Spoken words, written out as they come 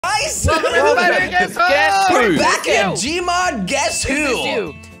guys! Guess We're who? back at Gmod. Guess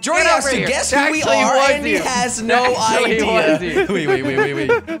who? Jordy has to guess who we are, and he has no idea.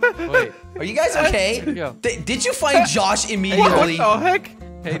 Wait. Are you guys okay? Did you find Josh immediately? What the heck?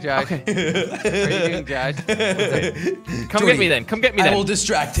 Hey, Josh. How are you doing, Josh? Come get me then. Come get me then. I will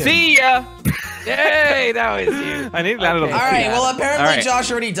distract him. See ya. Hey, that was you. I need to land on the All right, well, apparently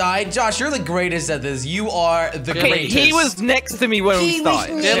Josh already died. Josh, you're the greatest at this. You are the greatest. He was next to me when we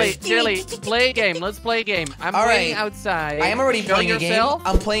started. Chili, play a game. Let's play a game. I'm playing outside. I am already playing a game.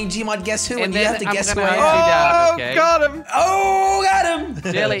 I'm playing Gmod Guess Who, and you have to guess who I am. Okay? Got him. Oh, got him.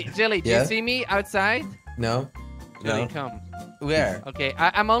 Jelly, do you see me outside? No. Jelly, come. Where? Okay,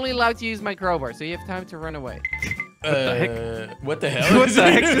 I'm only allowed to use my crowbar, so you have time to run away. What the heck? What the hell? What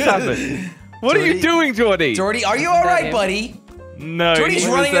the heck just happened? What are you doing, Jordy? Jordy, are you all right, buddy? No. Jordy's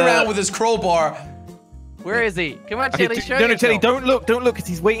running around with his crowbar. Where is he? Come on, Chili, show No, Jelly, don't look, because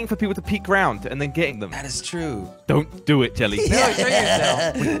he's waiting for people to peek round and then getting them. That is true. Don't do it, Jelly. No, show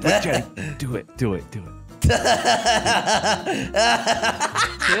yourself. Wait, Jelly, do it.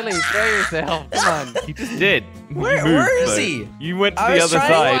 Chili, show yourself. Come on. He just did. Where is he? You went to the other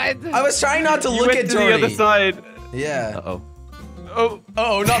side. I was trying not to look at Jordy. You went to the other side. Yeah. Uh-oh.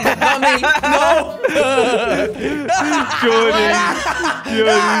 Oh, not me. No. Jordy.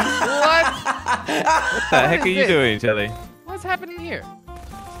 What? What the heck are you doing, Jelly? What's happening here?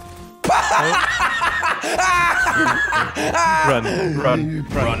 Run.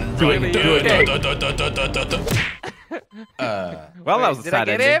 Do it. Well, that was a sad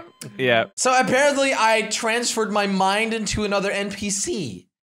ending. Yeah. So apparently I transferred my mind into another NPC.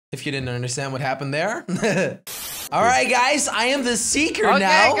 If you didn't understand what happened there. All right, guys, I am the seeker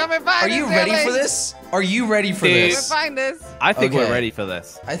now. Come and find Are you ready for this? Are you ready for this? Come and find this. I think we're ready for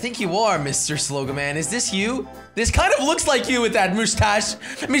this. I think you are, Mr. Slogaman. Is this you? This kind of looks like you with that mustache,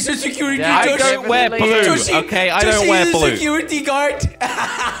 Mr. Security Guard. I don't wear blue, okay? I don't wear blue. Security guard.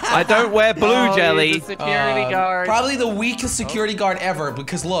 I don't wear blue, Jelly. He's a security guard. Probably the weakest security guard ever,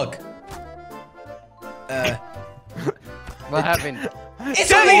 because look. What happened? It's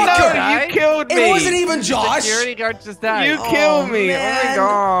Jelly, a walker! no, you killed me! It wasn't even Josh! Security guard just died. You killed me! Man.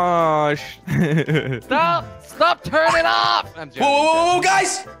 Oh my gosh! Stop! Turn it off! I'm joking. Whoa,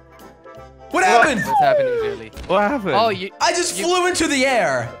 guys! What happened? What's happening, Jelly? What happened? Oh, I just flew into the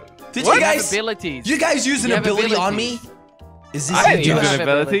air. Did you you guys? have abilities. You guys use an ability on me? Is this I you, didn't use Josh? an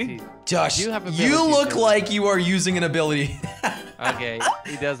ability. Josh, you you look like you are using an ability. Okay,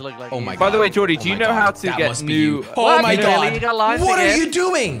 he does look like. Oh my God. By the way, Jordy, do you know how to get new? Oh my God! You got launched What again? are you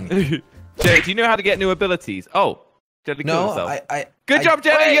doing? Jelly, do you know how to get new abilities? Oh, Jelly killed himself. Good job,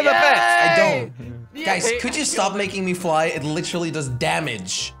 Jelly. You're the best. I don't. Guys, could you stop making me fly? It literally does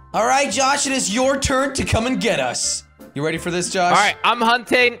damage. All right, Josh, it is your turn to come and get us. You ready for this, Josh? All right, I'm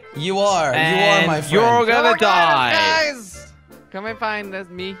hunting. You are. And you are, my friend. You're gonna die. Guys, come and find us,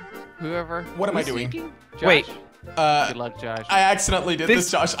 me, whoever. What am I doing? Josh? Wait. Good luck, Josh. I accidentally did this,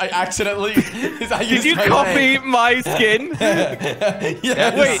 Josh. I accidentally. Did you copy my skin?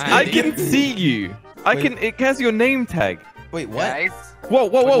 Yes. Wait, I can see you. It has your name tag. Wait, what? Guys, Whoa.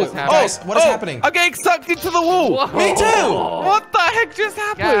 Guys, what is happening? I'm getting sucked into the wall. Whoa. Me too. What the heck just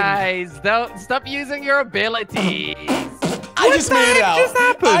happened? Guys, don't stop using your abilities. I just made it out.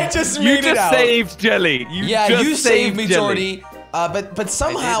 I just made it out. You just saved Jelly. You saved me, Jelly. Jordy. But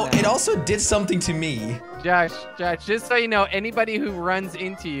somehow it also did something to me. Josh, just so you know, anybody who runs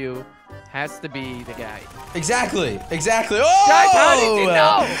into you has to be the guy. Exactly. Oh! Josh, how did you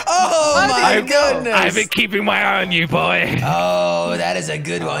know? Oh my goodness! I've been keeping my eye on you, boy. Oh, that is a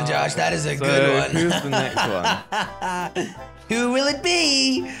good one, Josh. That is a good one. Who's the next one? Who will it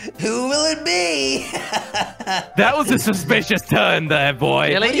be? Who will it be? That was a suspicious turn there,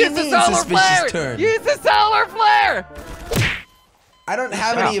 boy. What do you mean, suspicious turn? Use the solar flare! I don't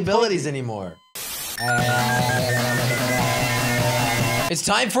have any abilities anymore. It's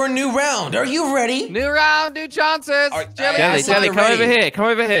time for a new round. Are you ready? New round, new chances. Jelly, come over here. Come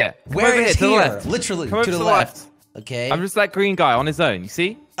over here. Where is to the here? left. Literally, Come to over the left. Okay. I'm just that green guy on his own. You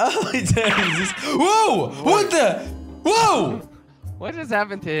see? Oh, it's whoa! What the? Whoa! What just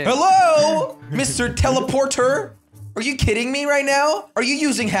happened to him? Hello, Mr. Teleporter. Are you kidding me right now? Are you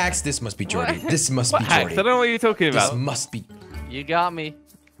using hacks? This must be Jordy. This must be Hacks? Jordy. I don't know what you're talking about. This must be. You got me.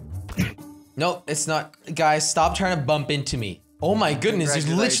 No, it's not. Guys, stop trying to bump into me. Oh my goodness, there's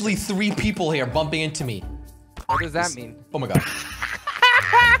literally 3 people here bumping into me. What does that mean? Oh my God.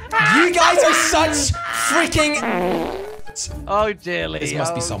 You guys are such freaking... Oh, Jelly. This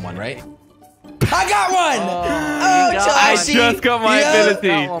must be someone, right? I got one! Oh, Joshy! I just got my ability.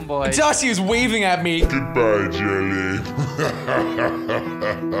 Got one, boy. Joshy is waving at me. Goodbye, Jelly.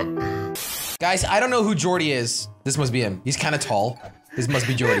 Guys, I don't know who Jordy is. This must be him. He's kind of tall. This must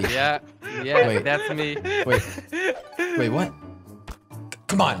be Jordy. Yeah, Wait. that's me. Wait, what?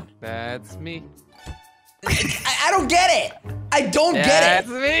 Come on. That's me. I don't get it. I don't get That's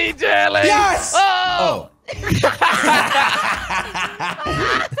me, Jelly. Yes! Oh.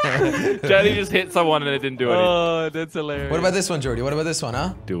 Jelly just hit someone and it didn't do anything. Oh, that's hilarious. What about this one, Jordy? What about this one,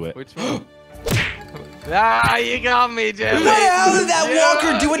 huh? Do it. Which one? You got me, Jelly. What the hell did that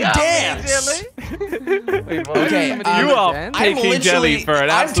walker do a dance? Wait, Okay, you are taking Jelly for an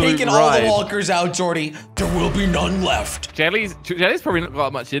absolute I'm taking all the walkers out, Jordy. There will be none left. Jelly's probably not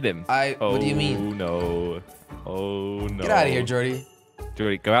got much in him. What do you mean? No. Oh no. Get out of here, Jordy.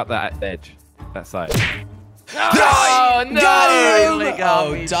 Jordy, go out that edge. That side. Oh, no! Got him! Really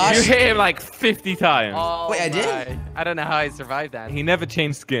got me, Josh. You hit him like 50 times. Oh, wait, I did? I don't know how I survived that. He never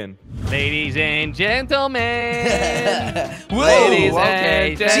changed skin. Ladies and gentlemen. Whoa! Ladies Okay,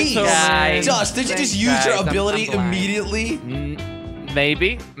 and gentlemen. Josh, did you just use your ability immediately?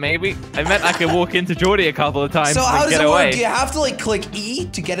 Maybe. I meant I could walk into Jordy a couple of times So how and does get it away. work? Do you have to like click E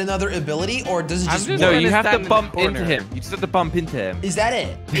to get another ability, or does it just work? No, you have to stand in the bump corner. into him. You just have to bump into him. Is that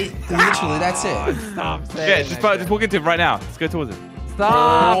it? Literally, that's it. Stop saying Yeah, just walk into him right now. Let's go towards him.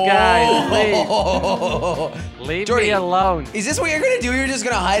 Stop, guys. Oh. Leave Jordy, me alone. Is this what you're gonna do? You're just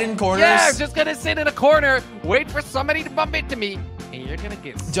gonna hide in corners? Yeah, I'm just gonna sit in a corner, wait for somebody to bump into me, and you're gonna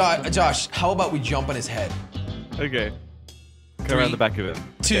get Josh, how about we jump on his head? Okay. Go around the back of him.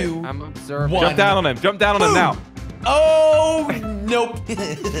 2, I'm observing. 1. Jump down on him. Jump down on him now. Oh, nope.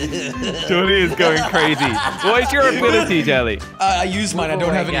 Jordy is going crazy. What is your ability, Jelly? I used mine. I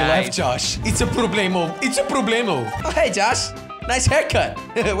don't have any guys. left, Josh. It's a problemo. It's a problemo. Oh, hey, Josh. Nice haircut.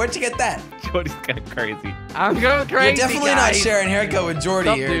 Where'd you get that? Jordy's going crazy. I'm going crazy. You're definitely not sharing haircut with Jordy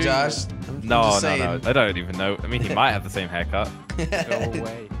Stop, here, dude. Josh. No. I don't even know. I mean, he might have the same haircut. Go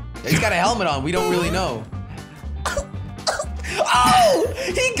away. He's got a helmet on. We don't really know. Oh!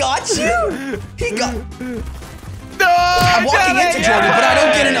 He got you! He got... No! I'm walking into Jordy, but I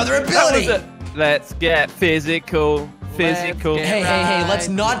don't get another ability. Let's get physical. Physical. Hey, let's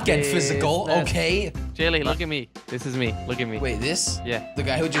not get physical, okay? Jelly, look at me. This is me. Look at me. Wait, this? Yeah. The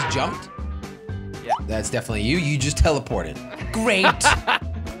guy who just jumped? Yeah. That's definitely you. You just teleported. Great.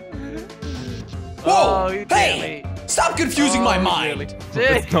 Oh, Whoa! Hey! Stop confusing my mind.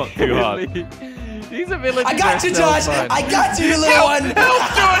 It's not too hard. These abilities I got are you, so Josh. fun. I got you, you little one.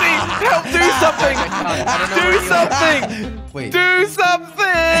 Help, Jordy! Help, do something! Do something! Wait. Do something!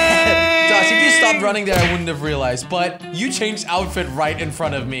 Josh, if you stopped running there, I wouldn't have realized. But you changed outfit right in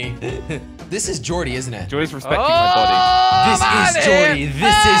front of me. This is Jordy, isn't it? Jordy's respecting my body. This is Jordy.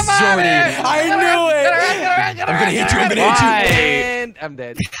 This is Jordy. I knew it. I'm gonna hit you. I'm gonna hit you. And I'm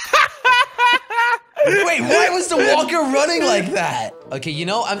dead. Wait, why was the walker running like that? Okay, you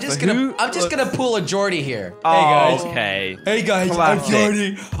know, I'm just gonna pull a Jordy here. Oh, Hey guys. okay. Hey guys, Classic. I'm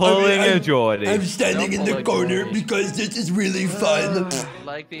Jordy. Pulling a Jordy. I'm standing in the corner because this is really fun.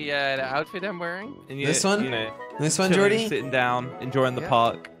 Like the outfit I'm wearing. And This one? You know, This one, chilling, Jordy? sitting down, enjoying the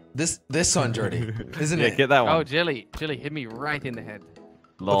park. This one, Jordy, isn't Yeah, it? get that one. Oh, Jelly hit me right in the head.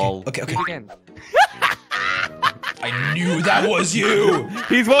 Lol. Okay. Do it again. I knew that was you.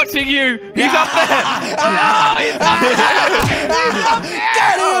 He's watching you. He's up there.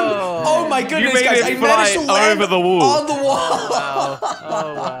 Get him! Oh my goodness, made guys! him I managed to fly land over the wall. on the wall.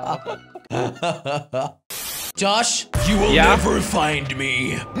 Oh, wow. Josh, you will never find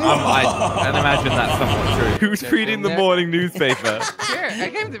me. I imagine that's somewhat true. Who's reading the morning newspaper? Sure, I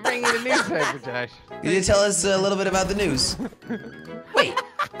came to bring you the newspaper, Josh. Can you tell us a little bit about the news? Wait.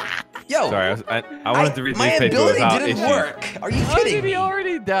 Yo. Sorry, I wanted to read my newspaper ability without didn't issues. work. Are you How kidding did me? he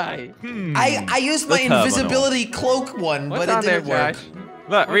already die? I used my terminal. invisibility cloak one, What's but it on there, didn't work. Josh? Look,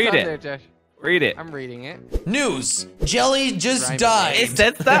 What's read on it. there, Josh? Read it. I'm reading it. News. Jelly just Right. died. It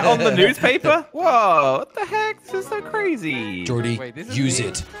says that on the newspaper? Whoa, what the heck? This is so crazy. Jordy, Wait, this is use me?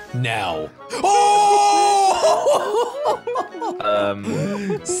 it now. Oh!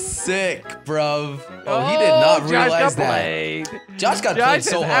 Sick, bruv. Oh, he did not realize that. Josh got played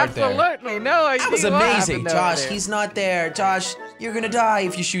so hard there. Absolutely no idea. That was what amazing, happened over Josh. there. He's not there. Josh, you're gonna die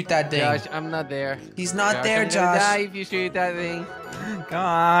if you shoot that thing. Josh, I'm not there. He's not there, I'm gonna die Josh. if you shoot that thing.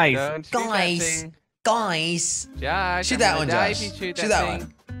 Guys. Don't shoot that Guys, thing. guys. Josh, Shoot I'm that gonna one, die Josh. if you shoot Shoot that that thing.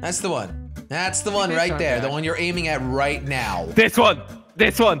 one. That's the one. That's the one this right one, there. The Josh. one you're aiming at right now. This one.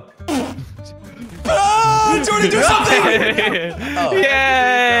 This one. Ah, Jordy, do something! Oh.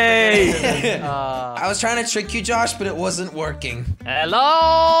 Yay! I was trying to trick you, Josh, but it wasn't working.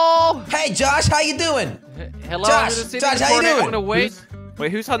 Hello. Hey, Josh, how you doing? Hello. Josh, I'm gonna sit Josh, in the how you corner. I'm doing? gonna wait.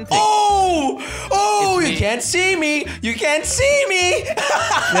 Wait, who's hunting? Oh, you can't see me. You can't see me.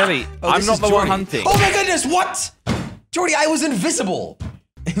 Jelly, I'm not the one hunting. Oh my goodness, what? Jordy, I was invisible.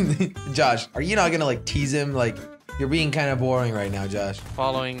 Josh, are you not gonna like tease him? Like, you're being kind of boring right now, Josh.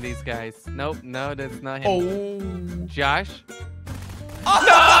 Following these guys. Nope, no, that's not him. Oh. Josh?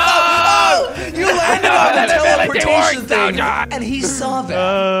 Oh! You landed on the teleportation thing, and he saw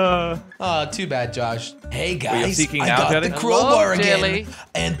that. Oh, too bad, Josh. Hey guys, I got the crowbar again,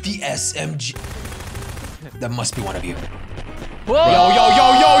 and the SMG. That must be one of you. Whoa. Yo, you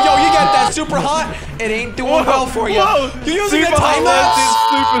got that super hot? It ain't doing well for you. You're using the time lapse?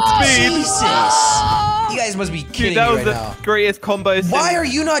 Super speed. Jesus. You guys must be kidding me right now. That was the greatest combo. Why are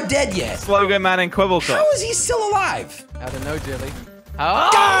you not dead yet? Slogan Man and Kwebbelkop. How is he still alive? I don't know, Jelly.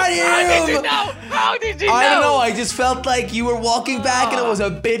 Got him! How did you know? How did you know? I don't know. I just felt like you were walking back and it was a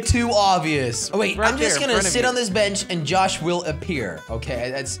bit too obvious. Oh, wait, I'm just going to sit on this bench and Josh will appear.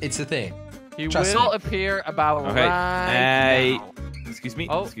 Okay, it's the thing. He will appear about right now. Excuse me.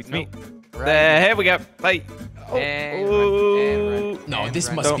 Oh, excuse me. Right. There, here we go. Hey. No,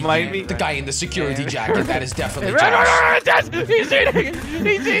 this must be the guy in the security jacket. That is definitely Josh. He's eating it.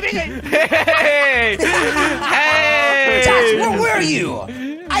 He's eating it. Hey! Hey! Josh, where were you?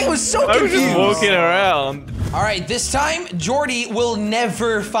 I was so confused. I was just walking around. All right, this time, Jordy will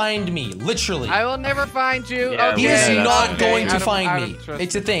never find me. Literally. I will never find you. Yeah, he is not going to find me.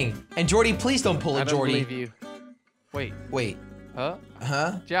 It's a thing. And Jordy, please don't pull it, Jordy. I don't believe you. Wait. Huh?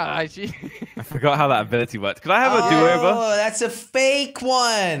 Josh. I forgot how that ability worked. Could I have a do-over? Oh, that's a fake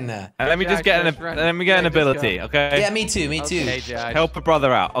one. And let me just get an ability, okay? Yeah, me too. Okay, Josh. Help a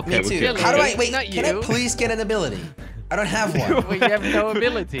brother out. Okay, me too. How do I wait? Can I please get an ability? I don't have one. Well, you have no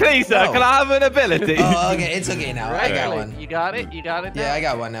ability. Please, sir, can I have an ability? Oh, okay, it's okay now. I got one. You got it? You got it now? Yeah, I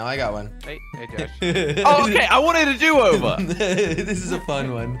got one now. I got one. Hey, Josh. Oh, okay. I wanted a do-over. This is a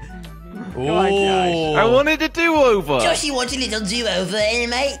fun one. Come on, Josh. I wanted a do-over. Josh, you want a little do-over,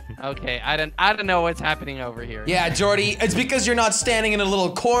 mate? Okay, I don't know what's happening over here. Yeah, Jordy, it's because you're not standing in a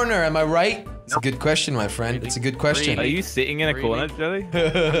little corner, am I right? It's a good question, my friend. Really? It's a good question. Are you sitting in a corner, Jelly?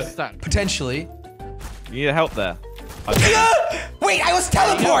 I'm stuck. Potentially. You need help there. Wait, I was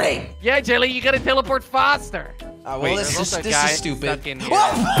teleporting! Yeah, Jelly, you gotta teleport faster. Well, this is stupid.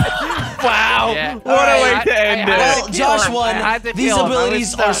 Wow. Yeah. What a way to end it. Well, Josh won. These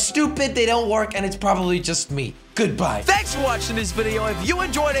abilities are stupid, they don't work, and it's probably just me. Goodbye. Thanks for watching this video. If you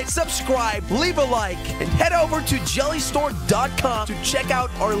enjoyed it, subscribe, leave a like, and head over to jellystore.com to check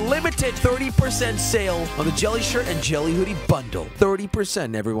out our limited 30% sale on the Jelly Shirt and Jelly Hoodie bundle.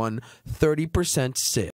 30%, everyone. 30% sale.